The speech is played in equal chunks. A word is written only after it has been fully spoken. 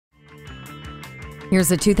Here's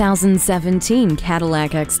a 2017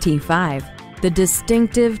 Cadillac XT5. The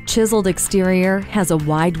distinctive, chiseled exterior has a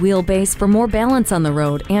wide wheelbase for more balance on the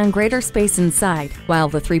road and greater space inside, while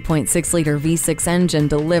the 3.6-liter V6 engine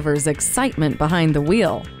delivers excitement behind the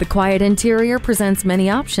wheel. The quiet interior presents many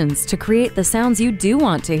options to create the sounds you do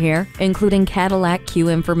want to hear, including Cadillac Q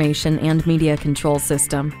information and media control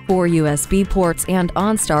system, 4 USB ports, and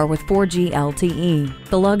OnStar with 4G LTE.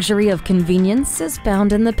 The luxury of convenience is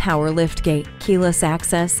found in the power liftgate, keyless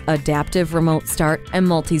access, adaptive remote start, and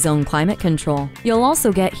multi-zone climate control. You'll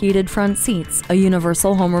also get heated front seats, a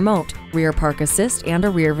universal home remote, rear park assist, and a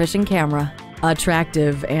rear vision camera.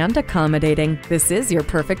 Attractive and accommodating, this is your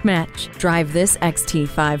perfect match. Drive this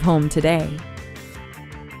XT5 home today.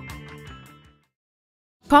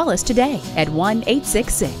 Call us today at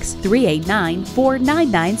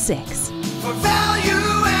 1-866-389-4996.